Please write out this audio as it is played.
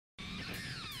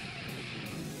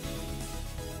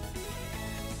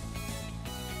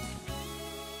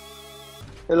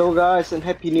Hello guys and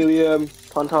Happy New Year.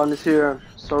 TonTon is here.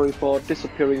 Sorry for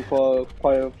disappearing for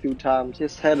quite a few times.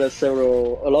 Just had a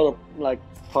lot of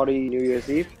party New Year's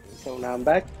Eve. So now I'm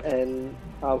back and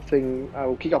I think I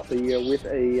will kick off the year with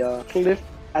a clip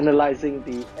analyzing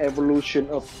the evolution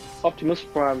of Optimus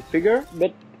Prime figure.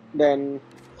 But then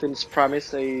since Prime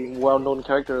is a well-known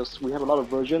character, we have a lot of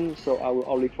versions. So I will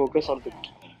only focus on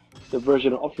the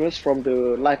version of Optimus from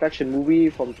the live-action movie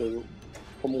from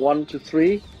 1 to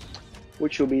 3,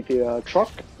 which will be the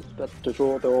truck, the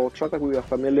truck that we are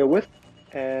familiar with.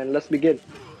 And let's begin.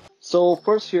 So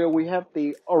first here we have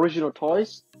the original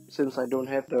toys. Since I don't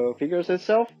have the figures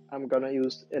itself, I'm gonna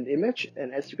use an image,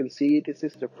 and as you can see, this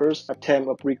is the first attempt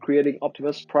of recreating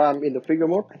Optimus Prime in the figure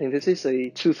mode. I think this is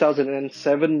a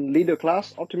 2007 leader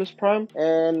class Optimus Prime,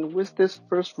 and with this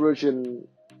first version,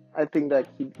 I think that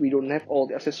we don't have all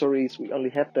the accessories. We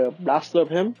only have the blaster of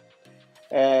him,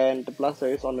 and the blaster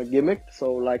is on a gimmick,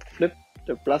 so flip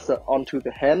the blaster onto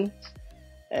the hand,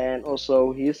 and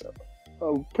also he's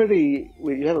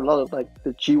we have a lot of the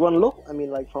G1 look. I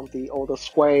mean, from the older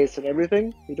squares and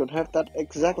everything. We don't have that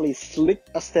exactly slick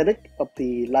aesthetic of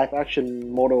the live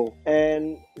action model.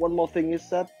 And one more thing is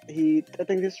that I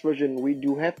think this version we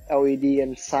do have LED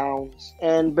and sounds,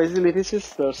 and basically this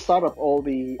is the start of all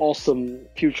the awesome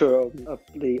future of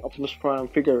the Optimus Prime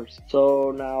figures.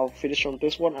 So now finished on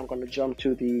this one, I'm gonna jump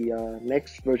to the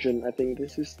next version. I think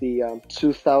this is the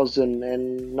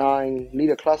 2009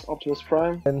 leader class Optimus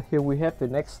Prime, and here we have the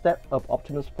next step of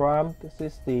Optimus Prime. This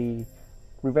is the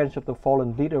Revenge of the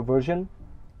Fallen leader version.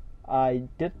 I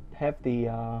did have the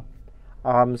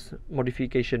arms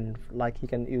modification, like he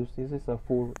can use, this is a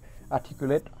full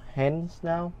articulate hands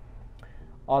now.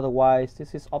 Otherwise,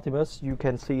 this is Optimus. You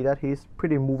can see that he's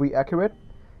pretty movie accurate.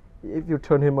 If you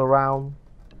turn him around,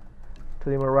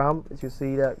 as you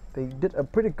see that they did a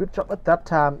pretty good job at that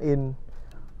time in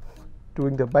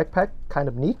doing the backpack, kind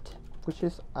of neat, which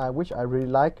I really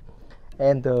like.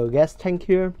 And the gas tank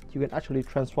here, you can actually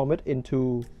transform it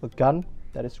into a gun,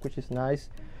 which is nice.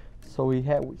 So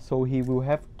he will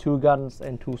have 2 guns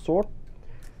and 2 swords.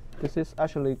 This is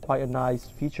actually quite a nice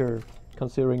feature,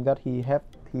 considering that he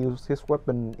used his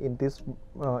weapon in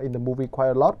the movie quite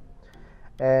a lot.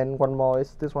 And one more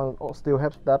is this one still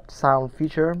has that sound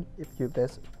feature if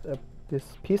there's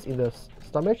this piece in the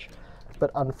stomach, but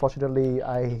unfortunately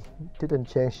I didn't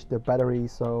change the battery,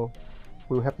 so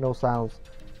we'll have no sounds.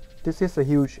 This is a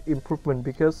huge improvement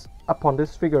because upon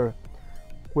this figure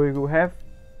we will have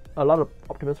a lot of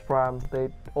Optimus Prime. They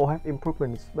all have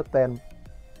improvements, but then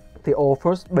they all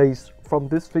first based from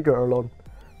this figure alone.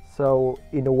 So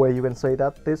in a way you can say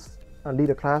that this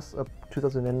leader class of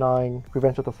 2009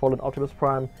 Revenge of the Fallen Optimus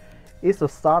Prime is the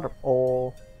start of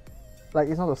all,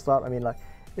 it's not the start, I mean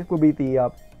it will be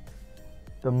the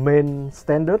main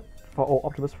standard for all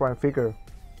Optimus Prime figure.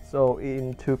 So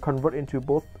to convert into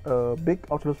both big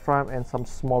Optimus Prime and some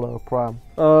smaller Prime.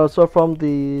 So from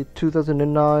the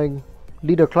 2009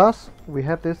 leader class, we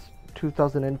have this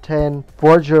 2010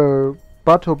 Voyager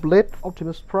Battle Blade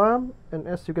Optimus Prime, and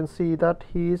as you can see that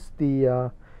he's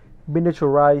the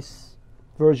miniaturized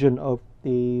version of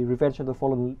the Revenge of the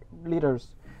Fallen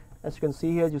leaders. As you can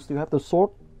see here, you still have the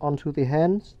sword onto the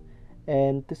hands,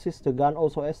 and this is the gun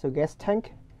also as a gas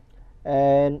tank.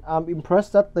 And I'm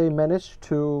impressed that they managed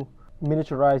to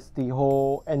miniaturize the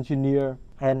whole engineer,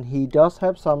 and he does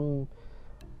have some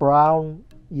brown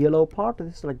yellow part.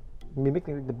 This is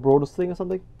mimicking the Brodus thing or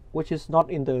something, which is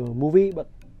not in the movie, but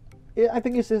I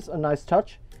think this is a nice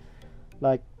touch,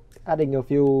 adding a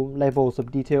few levels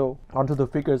of detail onto the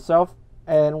figure itself.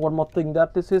 And one more thing,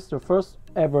 that this is the first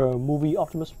ever movie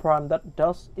Optimus Prime that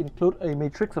does include a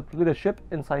matrix of leadership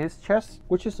inside his chest,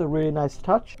 which is a really nice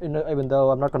touch, even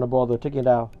though I'm not gonna bother taking it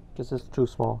out because it's too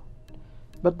small.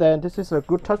 But then this is a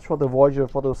good touch for the Voyager,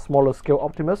 for the smaller scale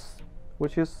Optimus,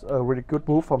 which is a really good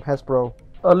move from Hasbro.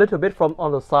 A little bit from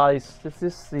on the size, this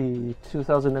is the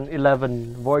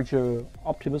 2011 Voyager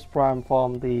Optimus Prime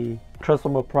from the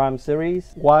Transformer Prime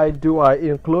series. Why do I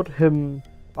include him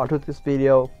onto this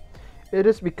video? It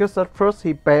is because at first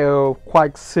he bears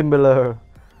quite similar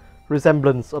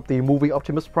resemblance of the movie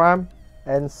Optimus Prime,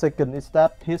 and second is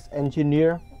that his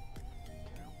engineer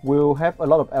will have a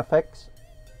lot of effects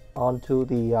onto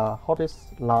the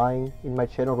hottest line in my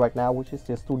channel right now, which is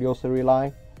the Studio Series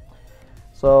line.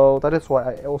 So that is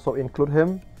why I also include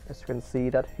him. As you can see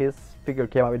that his figure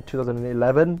came out in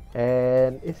 2011,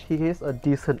 and he is a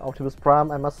decent Optimus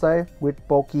Prime, I must say, with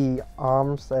bulky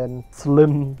arms and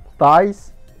slim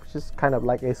thighs, which is kind of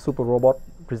like a super robot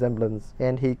resemblance.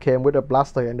 And he came with a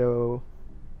blaster and a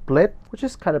blade, which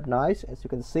is kind of nice. As you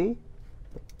can see,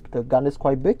 the gun is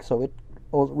quite big, so it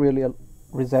really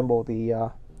resembles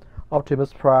the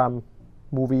Optimus Prime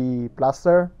movie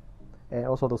blaster and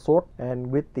also the sword.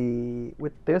 And with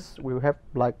this we will have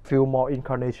like few more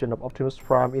incarnation of Optimus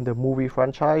Prime in the movie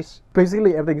franchise.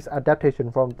 Basically everything is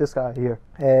adaptation from this guy here.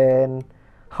 And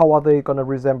how are they gonna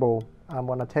resemble? I'm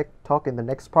gonna talk in the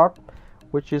next part,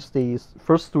 which is the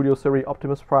first Studio Series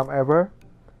Optimus Prime ever.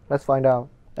 Let's find out.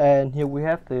 And here we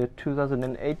have the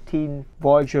 2018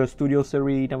 Voyager Studio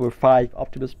Series number 5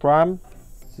 Optimus Prime.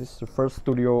 This is the first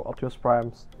Studio Optimus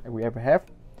Primes that we ever have.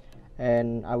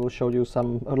 And I will show you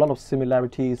a lot of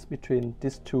similarities between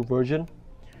these two versions.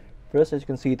 First, as you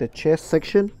can see, the chest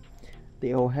section,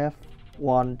 they all have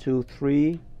 1, 2,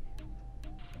 3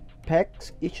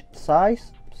 pegs each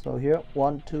size. So here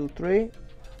 1, 2, 3.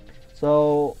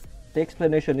 So the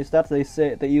explanation is that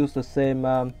they use the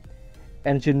same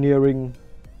engineering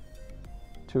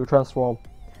to transform,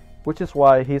 which is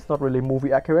why he's not really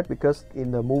movie accurate, because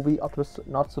in the movie Optimus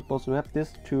not supposed to have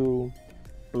these two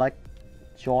black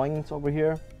joints over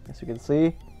here. As you can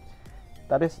see,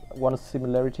 that is one of the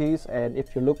similarities. And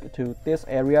if you look to this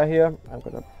area here, I'm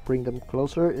gonna bring them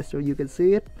closer so you can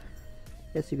see it.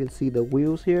 As you can see the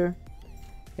wheels here,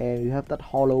 and you have that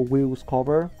hollow wheels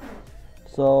cover.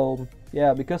 So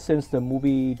yeah, because since the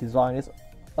movie design is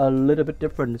a little bit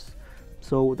different,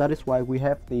 so that is why we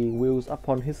have the wheels up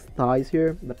on his thighs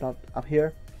here, but not up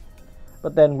here.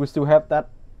 But then we still have that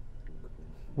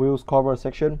wheels cover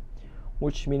section,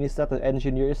 which means that the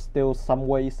engineer is still some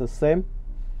ways the same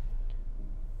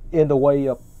in the way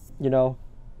of, you know,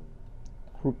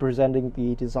 representing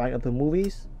the design of the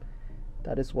movies.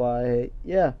 That is why,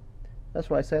 yeah,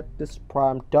 that's why I said this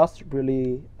Prime does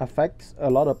really affect a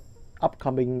lot of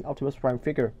upcoming Optimus Prime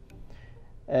figure.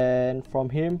 And from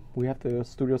him we have the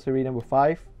Studio Series number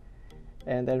 5,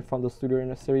 and then from the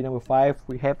Studio Series number 5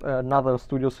 we have another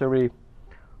Studio Series,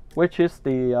 which is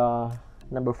the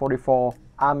number 44.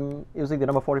 I'm using the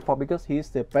number 44 because he's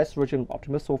the best version of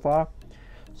Optimus so far.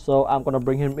 So I'm gonna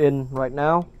bring him in right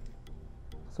now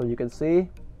so you can see.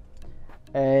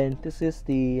 And this is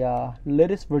the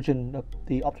latest version of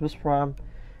the Optimus Prime,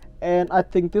 and I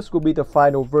think this will be the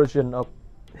final version of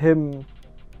him.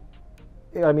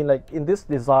 I mean, like in this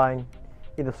design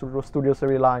in the Studio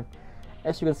Series line.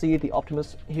 As you can see, the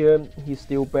Optimus here, he's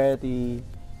still bare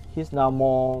he's now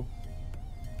more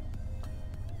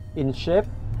in shape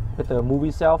with the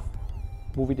movie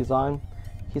design.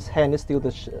 His hand is still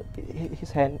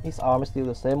his arm is still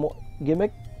the same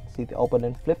gimmick. See the open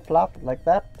and flip flop like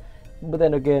that. But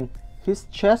then again, his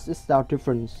chest is now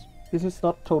different. This is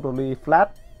not totally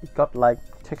flat. It got like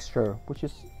texture, which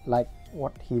is like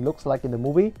what he looks like in the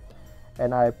movie.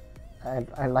 And I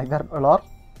like that a lot.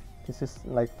 This is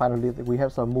like finally we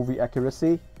have some movie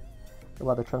accuracy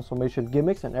about the transformation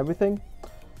gimmicks and everything.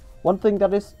 One thing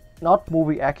that is not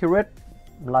movie accurate,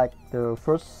 like the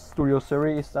first Studio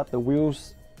Series, is that the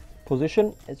wheels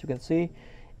position. As you can see,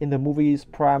 in the movies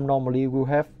Prime normally will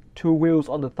have 2 wheels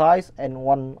on the thighs and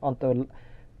 1 on the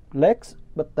legs,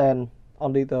 but then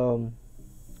only the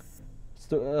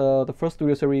first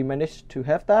Studio Series managed to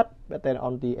have that. But then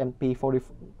on the MP40,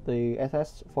 the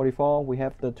SS44, we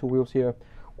have the 2 wheels here,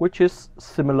 which is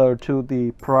similar to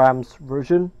the Prime's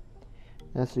version.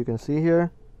 As you can see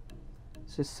here,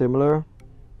 this is similar,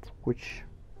 which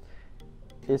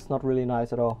is not really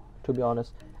nice at all, to be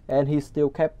honest. And he still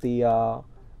kept the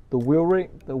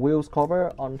wheels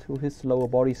cover onto his lower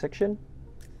body section.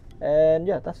 And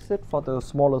yeah, that's it for the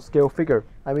smaller scale figure.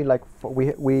 I mean, like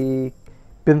we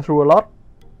been through a lot,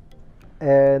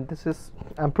 and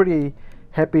I'm pretty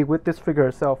happy with this figure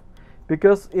itself,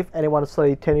 because if anyone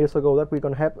say 10 years ago that we're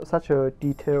gonna have such a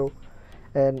detailed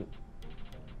and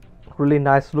really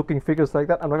nice looking figures like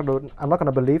that, I'm not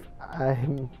gonna believe,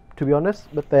 to be honest.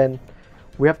 But then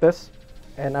we have this,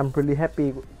 and I'm really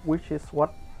happy, which is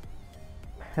what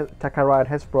Takara and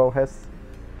Hasbro has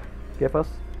gave us.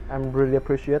 I really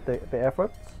appreciate the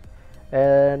efforts.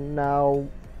 And now,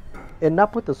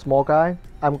 enough with the small guy.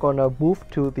 I'm gonna move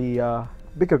to the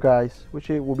bigger guys, which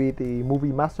will be the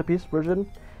movie masterpiece version,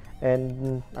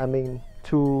 and I mean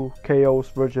 2KO's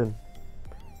version.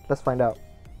 Let's find out.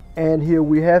 And here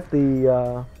we have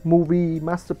the movie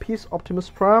masterpiece Optimus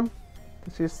Prime.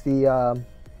 This is the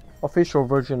official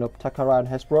version of Takara and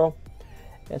Hasbro.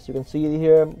 As you can see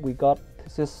here,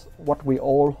 this is what we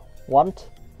all want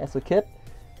as a kid.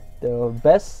 The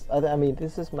best, I mean,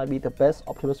 might be the best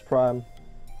Optimus Prime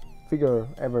figure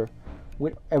ever,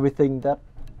 with everything that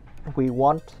we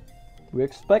want, we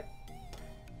expect.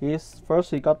 He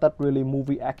got that really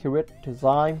movie accurate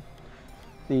design.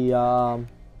 The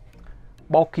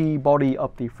bulky body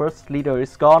of the first leader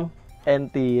is gone,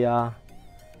 and the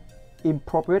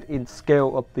inappropriate in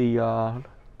scale of the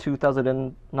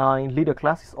 2009 leader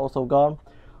class is also gone.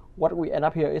 What we end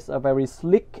up here is a very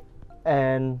slick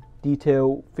and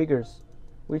detailed figures,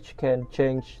 which can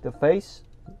change the face.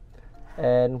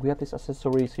 And we have these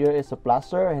accessories here. It's a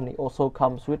blaster, and it also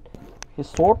comes with his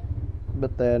sword.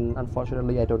 But then,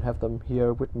 unfortunately, I don't have them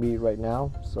here with me right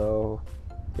now. So,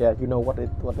 yeah, you know what they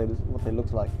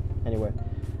look like. Anyway,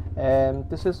 and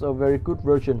this is a very good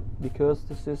version because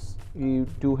you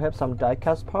do have some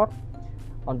die-cast part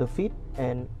on the feet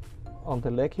and on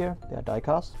the leg here. They are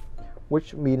die-cast,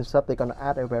 which means that they're gonna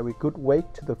add a very good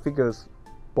weight to the figure's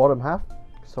bottom half,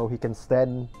 so he can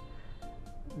stand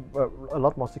a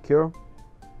lot more secure.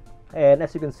 And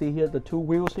as you can see here, the two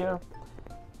wheels here,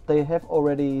 they have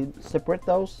already separate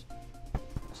those,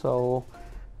 so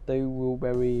they will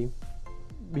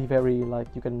be very like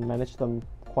you can manage them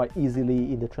quite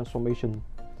easily in the transformation.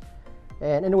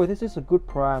 And anyway, this is a good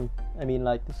prime. I mean,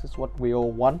 like, this is what we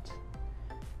all want,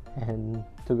 and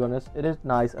to be honest, it is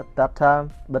nice at that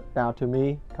time. But now, to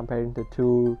me, comparing the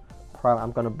two prime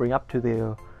I'm gonna bring up to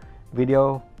the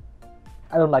video,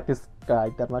 I don't like this guy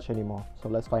that much anymore. So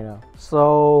let's find out.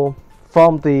 So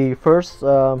from the first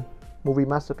movie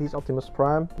masterpiece Optimus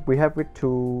Prime, we have with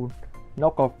two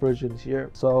knockoff versions here.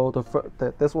 So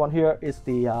this one here is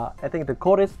the I think the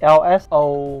code is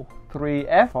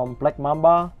LS03F from Black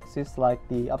Mamba. This is like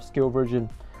the upscale version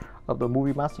of the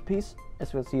movie masterpiece.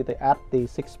 As you can see, they add the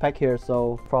six-pack here,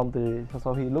 so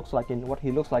he looks like in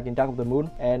Dark of the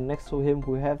Moon. And next to him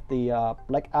we have the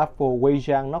Black Apple Wei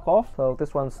Zhang knockoff. So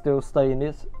this one still stay in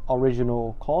its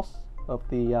original course of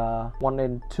the 1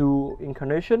 and 2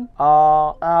 incarnation.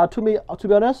 To be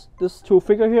honest, this two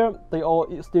figure here, they all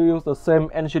still use the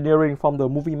same engineering from the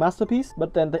movie masterpiece,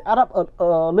 but then they add up a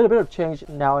little bit of change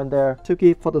now and there to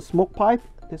give for the smoke pipe.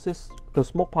 This is the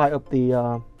smoke pipe of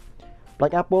the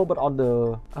Black Apple, but on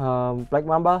the Black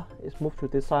Mamba it's moved to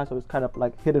this side, so it's kind of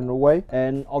like hidden away.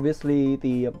 And obviously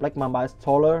the Black Mamba is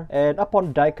taller. And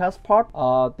upon diecast part,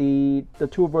 the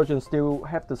two versions still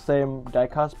have the same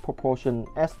diecast proportion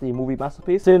as the movie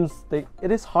masterpiece, since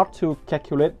it is hard to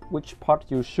calculate which part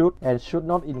you should and should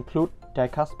not include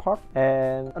diecast part.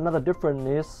 And another difference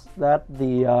is that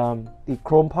the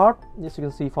chrome part, as you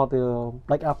can see for the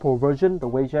Black Apple version, the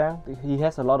Wei Zhang, he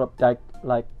has a lot of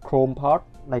chrome part.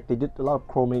 Like, they did a lot of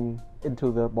chroming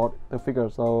into the figure,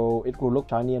 so it will look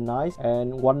shiny and nice.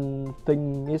 And one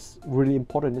thing is really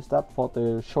important is that for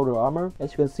the shoulder armor,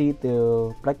 as you can see,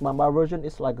 the Black Mamba version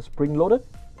is like spring loaded,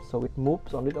 so it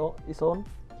moves on its own.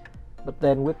 But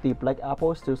then with the Black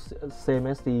Apple, it's still same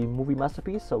as the movie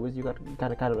masterpiece, so you got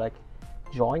kind of like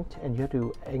joint, and you have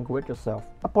to angle it yourself.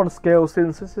 Upon scale,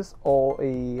 since this is all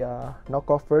a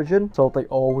knockoff version, so they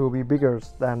all will be bigger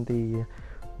than the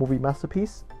movie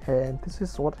masterpiece. And this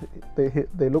is what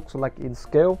they look like in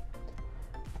scale.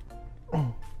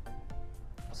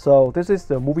 So this is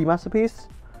the movie masterpiece.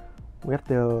 We have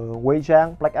the Wei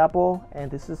Zhang Black Apple,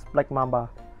 and this is Black Mamba.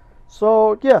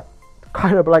 So yeah,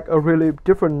 kind of like a really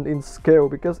different in scale,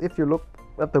 because if you look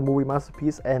at the movie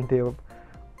masterpiece and the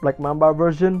Black Mamba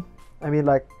version, I mean,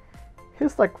 like,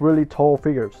 he's like really tall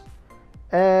figures.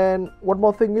 And one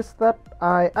more thing is that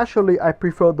I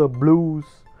prefer the blues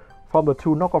from the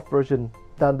two knockoff version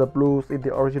than the blues in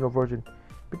the original version,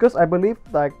 because I believe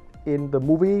like in the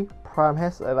movie, Prime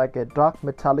has like a dark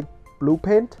metallic blue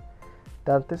paint,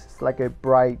 then this is like a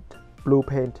bright blue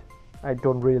paint. I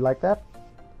don't really like that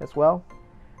as well.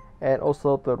 And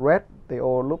also the red, they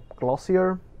all look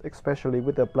glossier, especially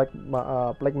with the Black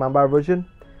Mamba version.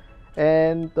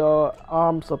 And the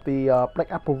arms of the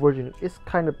Black Apple version is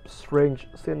kind of strange,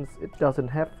 since it doesn't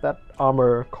have that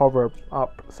armor cover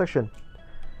up section,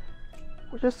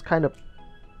 which is kind of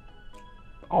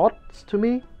odd to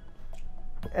me.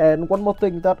 And one more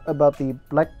thing that about the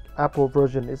Black Apple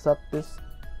version is that this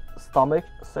stomach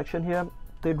section here,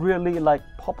 it really like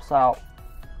pops out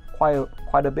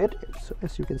quite a bit. So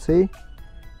as you can see,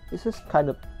 this is kind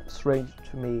of strange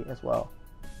to me as well.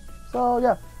 So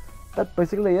yeah, that's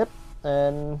basically it.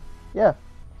 And yeah,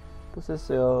 this is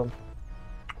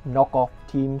knockoff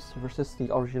teams versus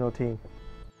the original team.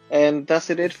 And that's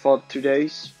it for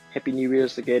today's. Happy New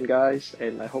Year's again, guys,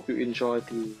 and I hope you enjoyed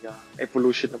the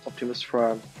evolution of Optimus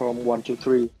Prime from 1 to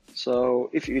 3. So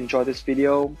if you enjoyed this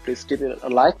video, please give it a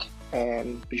like,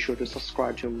 and be sure to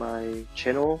subscribe to my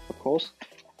channel, of course.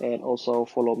 And also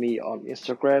follow me on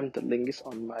Instagram. The link is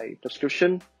on my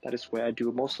description. That is where I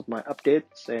do most of my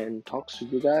updates and talks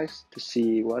with you guys to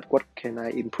see what can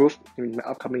I improve in my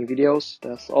upcoming videos.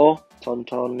 That's all.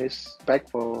 TonTon is back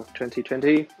for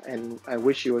 2020, and I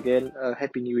wish you again a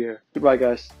happy new year. Goodbye,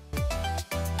 guys.